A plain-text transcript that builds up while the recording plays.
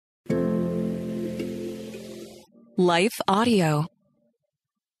Life Audio.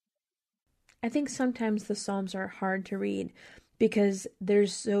 I think sometimes the Psalms are hard to read because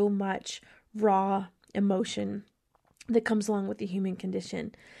there's so much raw emotion that comes along with the human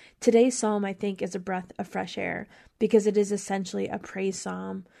condition. Today's psalm, I think, is a breath of fresh air because it is essentially a praise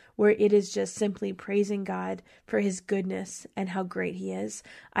psalm where it is just simply praising God for his goodness and how great he is.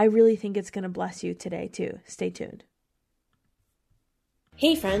 I really think it's going to bless you today too. Stay tuned.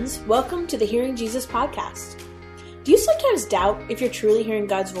 Hey friends, welcome to the Hearing Jesus podcast. Do you sometimes doubt if you're truly hearing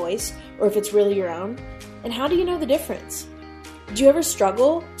God's voice or if it's really your own? And how do you know the difference? Do you ever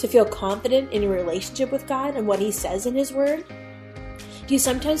struggle to feel confident in your relationship with God and what he says in his word? Do you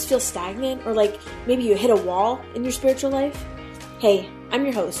sometimes feel stagnant or like maybe you hit a wall in your spiritual life? Hey, I'm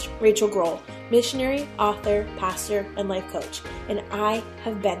your host, Rachel Grohl, missionary, author, pastor, and life coach, and I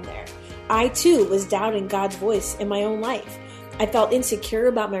have been there. I too was doubting God's voice in my own life. I felt insecure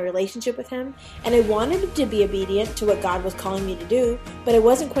about my relationship with him, and I wanted to be obedient to what God was calling me to do, but I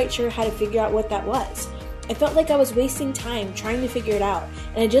wasn't quite sure how to figure out what that was. I felt like I was wasting time trying to figure it out,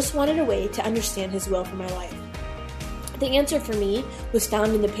 and I just wanted a way to understand his will for my life. The answer for me was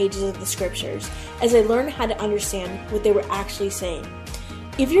found in the pages of the scriptures, as I learned how to understand what they were actually saying.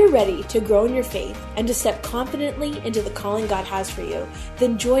 If you're ready to grow in your faith and to step confidently into the calling God has for you,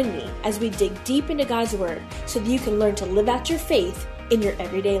 then join me as we dig deep into God's Word so that you can learn to live out your faith in your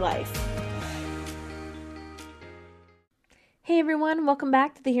everyday life. Hey everyone, welcome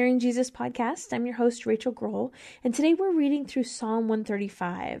back to the Hearing Jesus podcast. I'm your host, Rachel Grohl, and today we're reading through Psalm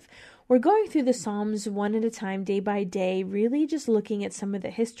 135. We're going through the Psalms one at a time, day by day, really just looking at some of the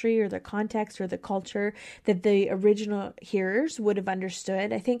history or the context or the culture that the original hearers would have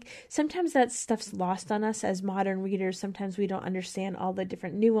understood. I think sometimes that stuff's lost on us as modern readers. Sometimes we don't understand all the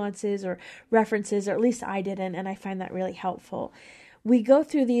different nuances or references, or at least I didn't, and I find that really helpful. We go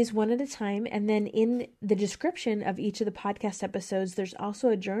through these one at a time, and then in the description of each of the podcast episodes, there's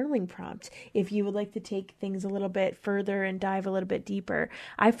also a journaling prompt if you would like to take things a little bit further and dive a little bit deeper.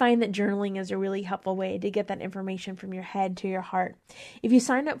 I find that journaling is a really helpful way to get that information from your head to your heart. If you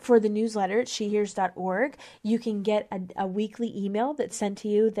sign up for the newsletter at shehears.org, you can get a weekly email that's sent to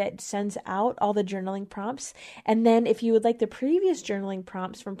you that sends out all the journaling prompts. And then if you would like the previous journaling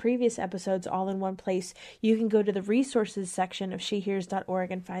prompts from previous episodes all in one place, you can go to the resources section of shehears.org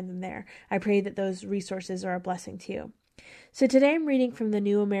and find them there. I pray that those resources are a blessing to you. So today I'm reading from the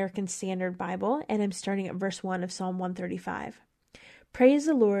New American Standard Bible, and I'm starting at verse 1 of Psalm 135. Praise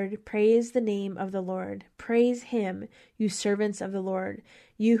the Lord, praise the name of the Lord. Praise him, you servants of the Lord,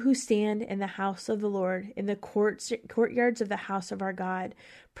 you who stand in the house of the Lord, in the courtyards of the house of our God.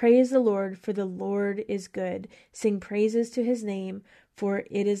 Praise the Lord, for the Lord is good. Sing praises to his name, for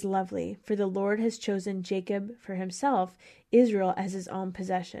it is lovely. For the Lord has chosen Jacob for himself, Israel as his own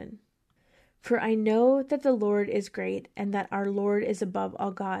possession. For I know that the Lord is great, and that our Lord is above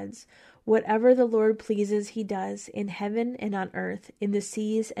all gods. Whatever the Lord pleases he does, in heaven and on earth, in the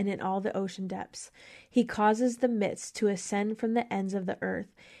seas and in all the ocean depths. He causes the mists to ascend from the ends of the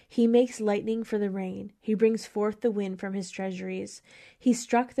earth. He makes lightning for the rain. He brings forth the wind from his treasuries. He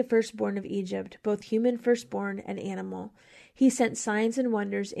struck the firstborn of Egypt, both human firstborn and animal. He sent signs and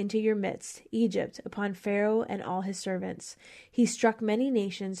wonders into your midst, Egypt, upon Pharaoh and all his servants. He struck many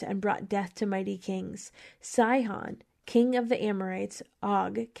nations and brought death to mighty kings. Sihon, king of the Amorites,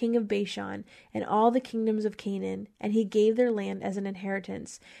 Og, king of Bashan, and all the kingdoms of Canaan, and he gave their land as an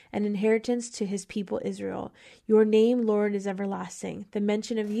inheritance to his people Israel. Your name, Lord, is everlasting. The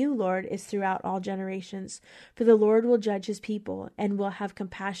mention of you, Lord, is throughout all generations. For the Lord will judge his people, and will have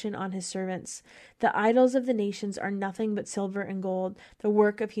compassion on his servants. The idols of the nations are nothing but silver and gold, the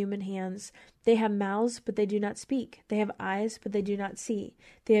work of human hands. They have mouths, but they do not speak. They have eyes, but they do not see.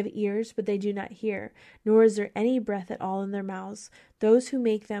 They have ears, but they do not hear. Nor is there any breath at all in their mouths. Those who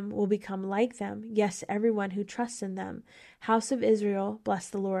make them will become like them. Yes, everyone who trusts in them. House of Israel, bless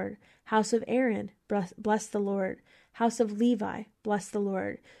the Lord. House of Aaron, bless the Lord. House of Levi, bless the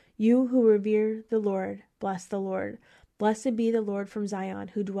Lord. You who revere the Lord, bless the Lord. Blessed be the Lord from Zion,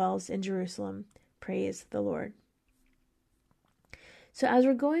 who dwells in Jerusalem. Praise the Lord. So as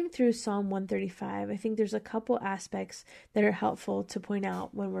we're going through Psalm 135, I think there's a couple aspects that are helpful to point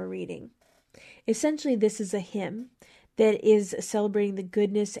out when we're reading. Essentially, this is a hymn that is celebrating the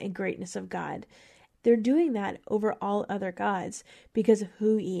goodness and greatness of God. They're doing that over all other gods because of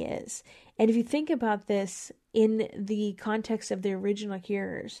who he is. And if you think about this in the context of the original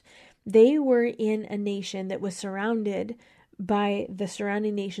hearers, they were in a nation that was surrounded by the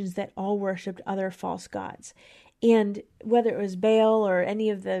surrounding nations that all worshipped other false gods. And whether it was Baal or any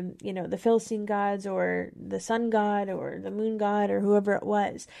of the, the Philistine gods or the sun god or the moon god or whoever it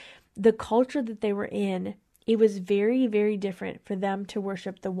was, the culture that they were in It was very, very different for them to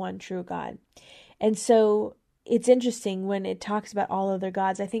worship the one true God. And so it's interesting when it talks about all other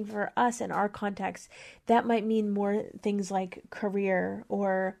gods. I think for us in our context, that might mean more things like career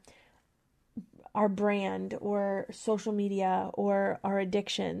or our brand or social media or our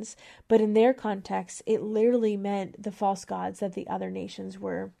addictions. But in their context, it literally meant the false gods that the other nations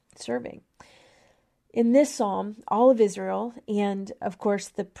were serving. In this psalm, all of Israel and, of course,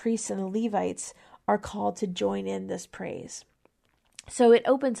 the priests and the Levites are called to join in this praise. So it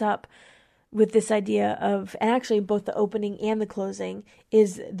opens up with this idea of, and actually both the opening and the closing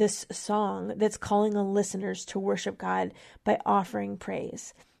is this song that's calling on listeners to worship God by offering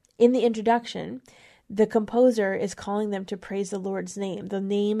praise. In the introduction, the composer is calling them to praise the Lord's name, the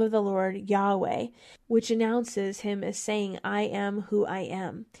name of the Lord, Yahweh, which announces him as saying, I am who I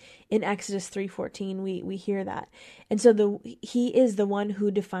am. In Exodus 3:14, we hear that. And so he is the one who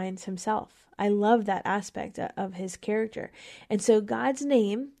defines himself. I love that aspect of his character. And so God's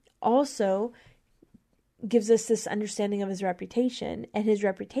name also gives us this understanding of his reputation, and his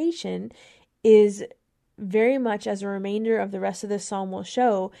reputation is very much, as a remainder of the rest of this psalm will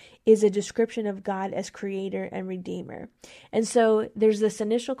show, is a description of God as creator and redeemer. And so there's this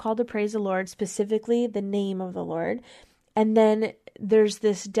initial call to praise the Lord, specifically the name of the Lord. And then there's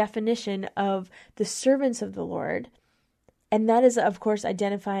this definition of the servants of the Lord. And that is, of course,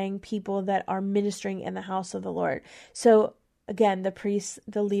 identifying people that are ministering in the house of the Lord. So again, the priests,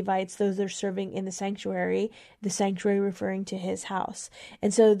 the Levites, those that are serving in the sanctuary referring to his house.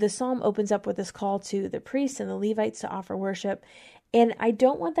 And so the psalm opens up with this call to the priests and the Levites to offer worship. And I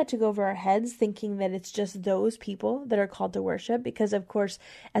don't want that to go over our heads thinking that it's just those people that are called to worship, because of course,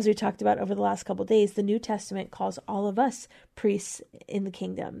 as we talked about over the last couple of days, the New Testament calls all of us priests in the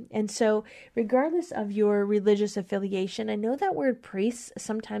kingdom. And so regardless of your religious affiliation, I know that word priests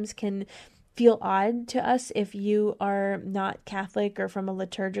sometimes can feel odd to us if you are not Catholic or from a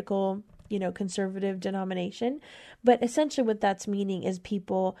liturgical, conservative denomination. But essentially what that's meaning is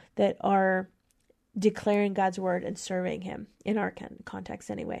people that are declaring God's word and serving him, in our context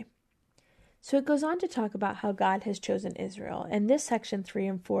anyway. So it goes on to talk about how God has chosen Israel. And this section 3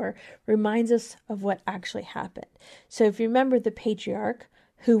 and 4 reminds us of what actually happened. So if you remember the patriarch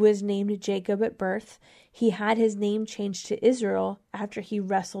who was named Jacob at birth, he had his name changed to Israel after he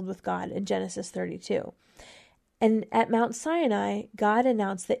wrestled with God in Genesis 32. And at Mount Sinai, God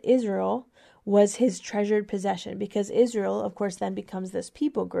announced that Israel was his treasured possession, because Israel, of course, then becomes this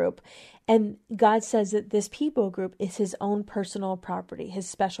people group. And God says that this people group is his own personal property, his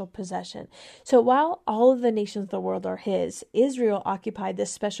special possession. So while all of the nations of the world are his, Israel occupied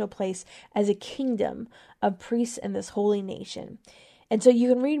this special place as a kingdom of priests in this holy nation. And so you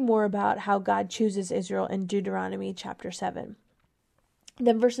can read more about how God chooses Israel in Deuteronomy chapter 7.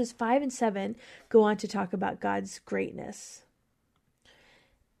 Then verses 5 and 7 go on to talk about God's greatness.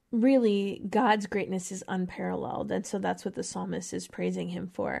 Really, God's greatness is unparalleled, and so that's what the psalmist is praising him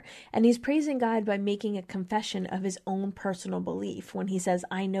for. And he's praising God by making a confession of his own personal belief when he says,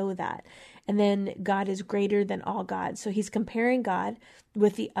 I know that. And then God is greater than all gods. So he's comparing God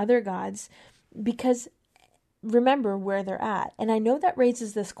with the other gods because remember where they're at. And I know that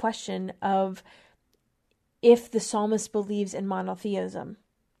raises this question of if the psalmist believes in monotheism.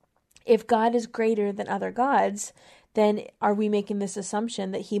 If God is greater than other gods, then are we making this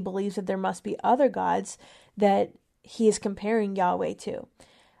assumption that he believes that there must be other gods that he is comparing Yahweh to?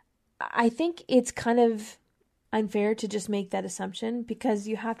 I think it's kind of unfair to just make that assumption, because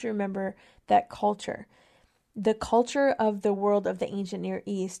you have to remember that the culture of the world of the ancient Near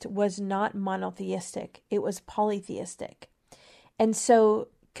East was not monotheistic. It was polytheistic. And so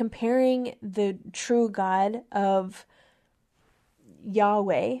comparing the true God of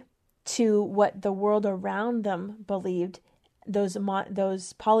Yahweh to what the world around them believed, those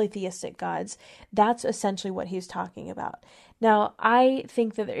polytheistic gods, that's essentially what he's talking about. Now, I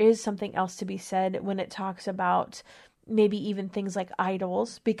think that there is something else to be said when it talks about maybe even things like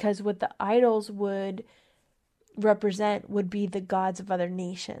idols, because what the idols would represent would be the gods of other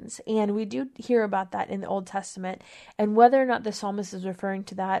nations. And we do hear about that in the Old Testament, and whether or not the psalmist is referring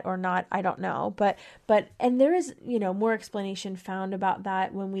to that or not, I don't know, but and there is, more explanation found about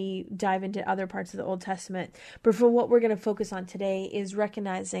that when we dive into other parts of the Old Testament. But for what we're going to focus on today is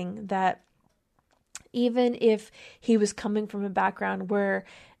recognizing that even if he was coming from a background where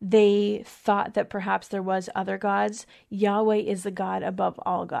they thought that perhaps there was other gods, Yahweh is the God above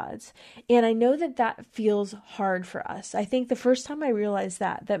all gods. And I know that that feels hard for us. I think the first time I realized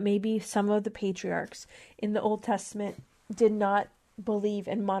that maybe some of the patriarchs in the Old Testament did not believe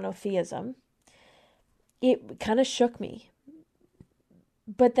in monotheism, it kind of shook me.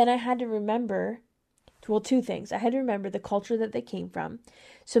 But then I had to remember Well, two things. I had to remember the culture that they came from.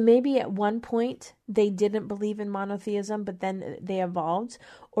 So maybe at one point they didn't believe in monotheism, but then they evolved.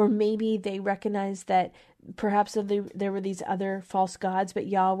 Or maybe they recognized that perhaps there were these other false gods, but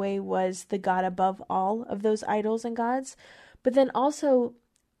Yahweh was the God above all of those idols and gods. But then also,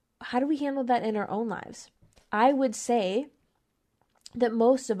 how do we handle that in our own lives? I would say that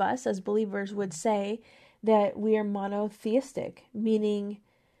most of us as believers would say that we are monotheistic, meaning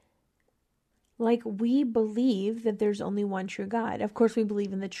like we believe that there's only one true God. Of course, we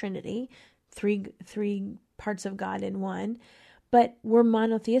believe in the Trinity, three parts of God in one, but we're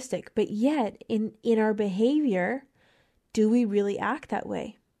monotheistic. But yet, in our behavior, do we really act that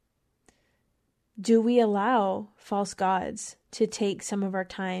way? Do we allow false gods to take some of our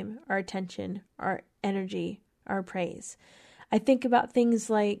time, our attention, our energy, our praise? I think about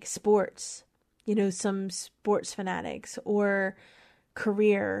things like sports, some sports fanatics, or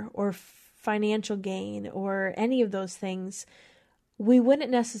career, or financial gain, or any of those things. We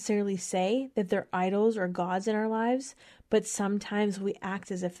wouldn't necessarily say that they're idols or gods in our lives, but sometimes we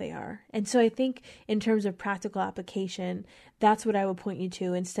act as if they are. And so I think in terms of practical application, that's what I would point you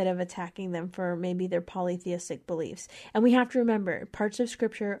to instead of attacking them for maybe their polytheistic beliefs. And we have to remember, parts of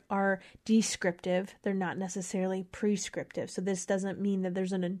Scripture are descriptive. They're not necessarily prescriptive. So this doesn't mean that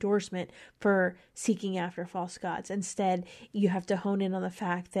there's an endorsement for seeking after false gods. Instead, you have to hone in on the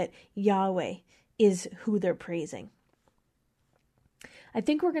fact that Yahweh is who they're praising. I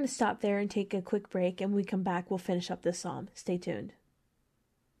think we're going to stop there and take a quick break, and when we come back, we'll finish up this psalm. Stay tuned.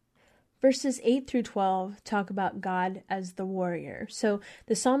 Verses 8 through 12 talk about God as the warrior. So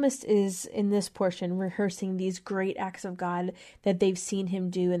the psalmist is, in this portion, rehearsing these great acts of God that they've seen him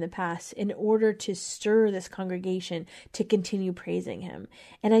do in the past in order to stir this congregation to continue praising him.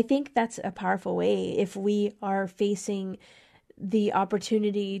 And I think that's a powerful way if we are facing the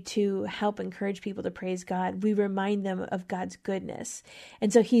opportunity to help encourage people to praise God. We remind them of God's goodness.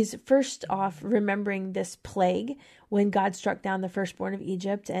 And so he's first off remembering this plague when God struck down the firstborn of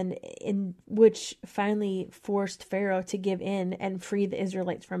Egypt, and in which finally forced Pharaoh to give in and free the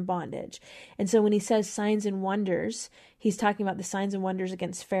Israelites from bondage. And so when he says signs and wonders, he's talking about the signs and wonders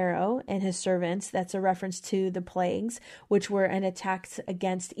against Pharaoh and his servants. That's a reference to the plagues, which were an attack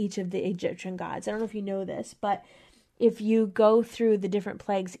against each of the Egyptian gods. I don't know if you know this, but if you go through the different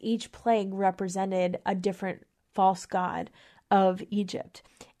plagues, each plague represented a different false god of Egypt.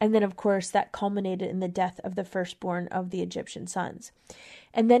 And then, of course, that culminated in the death of the firstborn of the Egyptian sons.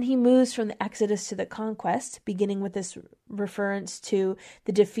 And then he moves from the Exodus to the conquest, beginning with this reference to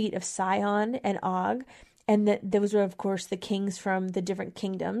the defeat of Sihon and Og. And those were, of course, the kings from the different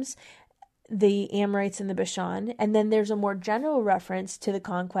kingdoms, the Amorites and the Bashan. And then there's a more general reference to the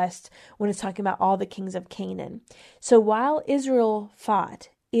conquest when it's talking about all the kings of Canaan. So while Israel fought,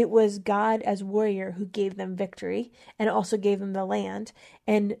 it was God as warrior who gave them victory and also gave them the land.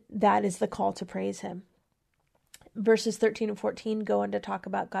 And that is the call to praise him. Verses 13 and 14 go on to talk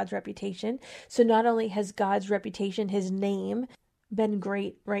about God's reputation. So not only has God's reputation, his name, been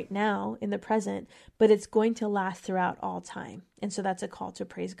great right now in the present, but it's going to last throughout all time. And so that's a call to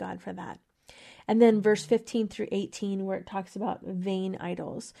praise God for that. And then verse 15 through 18, where it talks about vain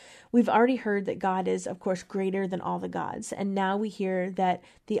idols. We've already heard that God is, of course, greater than all the gods. And now we hear that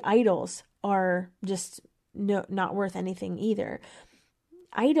the idols are just not worth anything either.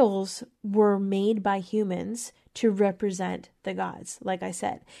 Idols were made by humans to represent the gods, like I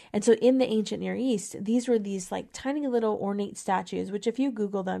said. And so in the ancient Near East, these were these like tiny little ornate statues, which if you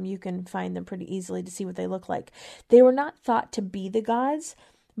Google them, you can find them pretty easily to see what they look like. They were not thought to be the gods,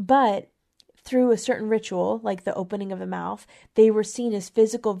 but through a certain ritual, like the opening of the mouth, they were seen as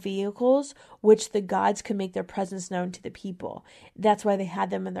physical vehicles which the gods could make their presence known to the people. That's why they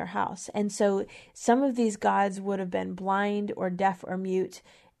had them in their house. And so some of these gods would have been blind or deaf or mute,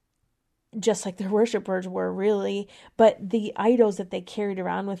 just like their worshipers were really. But the idols that they carried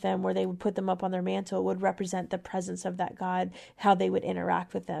around with them, where they would put them up on their mantle, would represent the presence of that God, how they would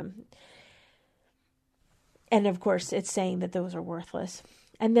interact with them. And of course, it's saying that those are worthless.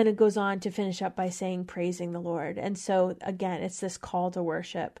 And then it goes on to finish up by saying, praising the Lord. And so, again, it's this call to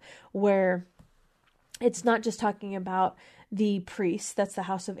worship where it's not just talking about the priests, that's the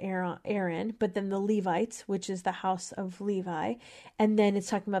house of Aaron, but then the Levites, which is the house of Levi. And then it's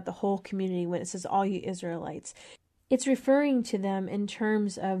talking about the whole community when it says, all you Israelites. It's referring to them in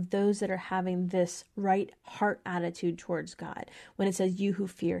terms of those that are having this right heart attitude towards God. When it says you who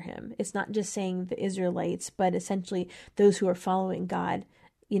fear him, it's not just saying the Israelites, but essentially those who are following God.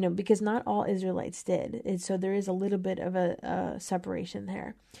 Because not all Israelites did. And so there is a little bit of a separation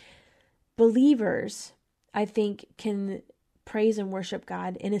there. Believers, I think, can praise and worship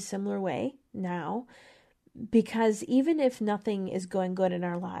God in a similar way now, because even if nothing is going good in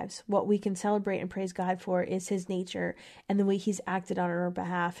our lives, what we can celebrate and praise God for is his nature and the way he's acted on our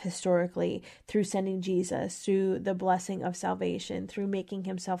behalf historically through sending Jesus, through the blessing of salvation, through making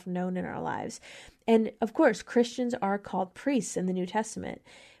himself known in our lives. And of course, Christians are called priests in the New Testament,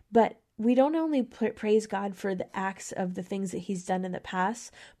 but we don't only praise God for the acts of the things that he's done in the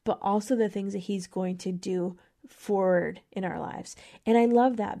past, but also the things that he's going to do forward in our lives. And I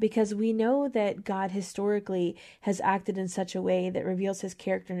love that because we know that God historically has acted in such a way that reveals his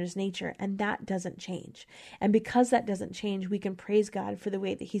character and his nature, and that doesn't change. And because that doesn't change, we can praise God for the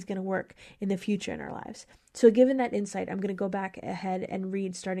way that he's going to work in the future in our lives. So given that insight, I'm going to go back ahead and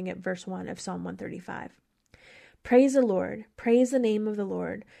read starting at verse 1 of Psalm 135. Praise the Lord. Praise the name of the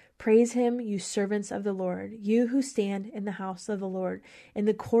Lord. Praise him, you servants of the Lord, you who stand in the house of the Lord, in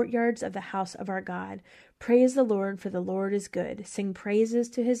the courtyards of the house of our God. Praise the Lord, for the Lord is good. Sing praises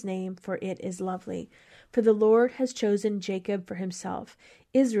to his name, for it is lovely. For the Lord has chosen Jacob for himself,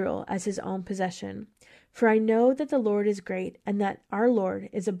 Israel as his own possession. For I know that the Lord is great, and that our Lord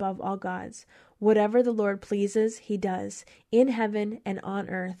is above all gods. Whatever the Lord pleases, he does, in heaven and on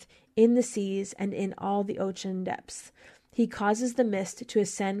earth, in the seas and in all the ocean depths. He causes the mist to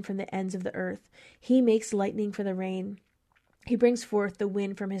ascend from the ends of the earth. He makes lightning for the rain. He brings forth the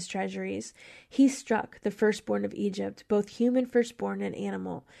wind from his treasuries. He struck the firstborn of Egypt, both human firstborn and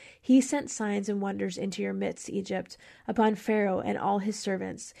animal. He sent signs and wonders into your midst, Egypt, upon Pharaoh and all his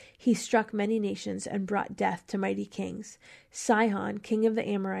servants. He struck many nations and brought death to mighty kings. Sihon, king of the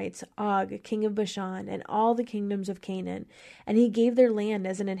Amorites, Og, king of Bashan, and all the kingdoms of Canaan. And he gave their land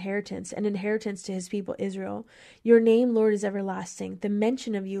as an inheritance to his people Israel. Your name, Lord, is everlasting. The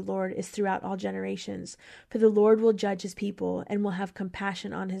mention of you, Lord, is throughout all generations. For the Lord will judge his people and will have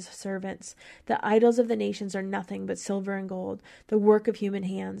compassion on his servants. The idols of the nations are nothing but silver and gold, the work of human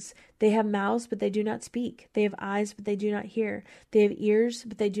hands. They have mouths, but they do not speak. They have eyes, but they do not hear. They have ears,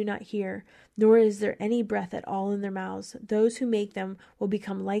 but they do not hear. Nor is there any breath at all in their mouths. Those who make them will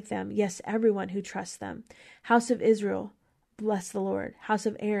become like them. Yes, everyone who trusts them. House of Israel, bless the Lord. House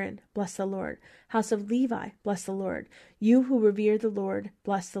of Aaron, bless the Lord. House of Levi, bless the Lord. You who revere the Lord,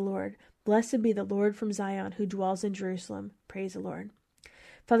 bless the Lord. Blessed be the Lord from Zion, who dwells in Jerusalem. Praise the Lord.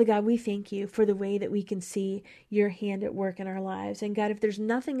 Father God, we thank you for the way that we can see your hand at work in our lives. And God, if there's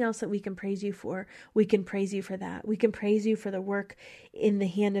nothing else that we can praise you for, we can praise you for that. We can praise you for the work in the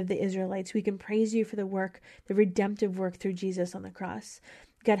hand of the Israelites. We can praise you for the work, the redemptive work through Jesus on the cross.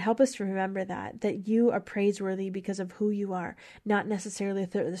 God, help us to remember that you are praiseworthy because of who you are, not necessarily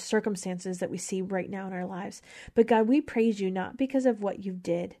the circumstances that we see right now in our lives. But God, we praise you not because of what you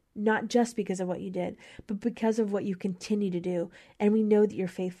did, not just because of what you did, but because of what you continue to do. And we know that you're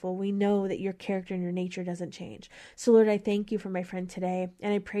faithful. We know that your character and your nature doesn't change. So Lord, I thank you for my friend today.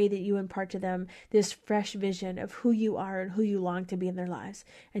 And I pray that you impart to them this fresh vision of who you are and who you long to be in their lives.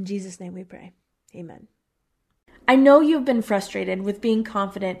 In Jesus' name we pray. Amen. I know you've been frustrated with being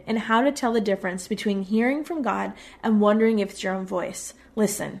confident in how to tell the difference between hearing from God and wondering if it's your own voice.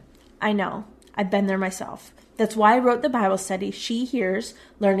 Listen, I know. I've been there myself. That's why I wrote the Bible study, She Hears,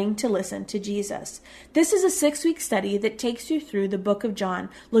 Learning to Listen to Jesus. This is a 6-week study that takes you through the book of John,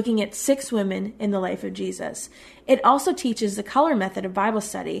 looking at 6 women in the life of Jesus. It also teaches the color method of Bible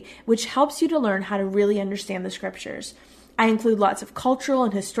study, which helps you to learn how to really understand the scriptures. I include lots of cultural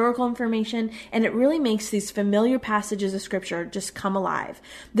and historical information, and it really makes these familiar passages of scripture just come alive.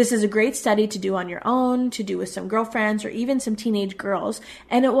 This is a great study to do on your own, to do with some girlfriends, or even some teenage girls,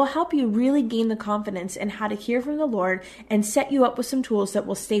 and it will help you really gain the confidence in how to hear from the Lord and set you up with some tools that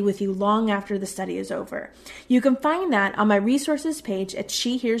will stay with you long after the study is over. You can find that on my resources page at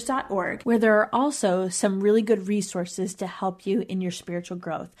shehears.org, where there are also some really good resources to help you in your spiritual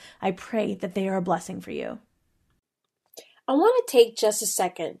growth. I pray that they are a blessing for you. I want to take just a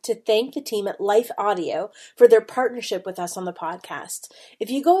second to thank the team at Life Audio for their partnership with us on the podcast. If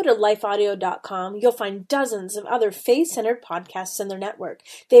you go to lifeaudio.com, you'll find dozens of other faith-centered podcasts in their network.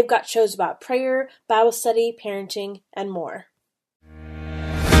 They've got shows about prayer, Bible study, parenting, and more.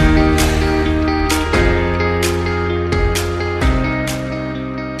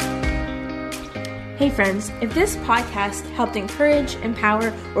 Hey friends, if this podcast helped encourage,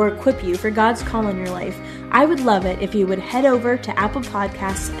 empower, or equip you for God's call in your life, I would love it if you would head over to Apple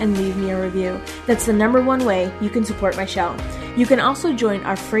Podcasts and leave me a review. That's the #1 way you can support my show. You can also join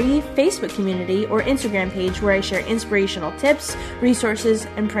our free Facebook community or Instagram page where I share inspirational tips, resources,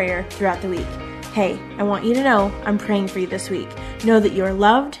 and prayer throughout the week. Hey, I want you to know I'm praying for you this week. Know that you are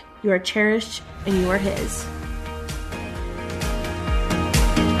loved, you are cherished, and you are His.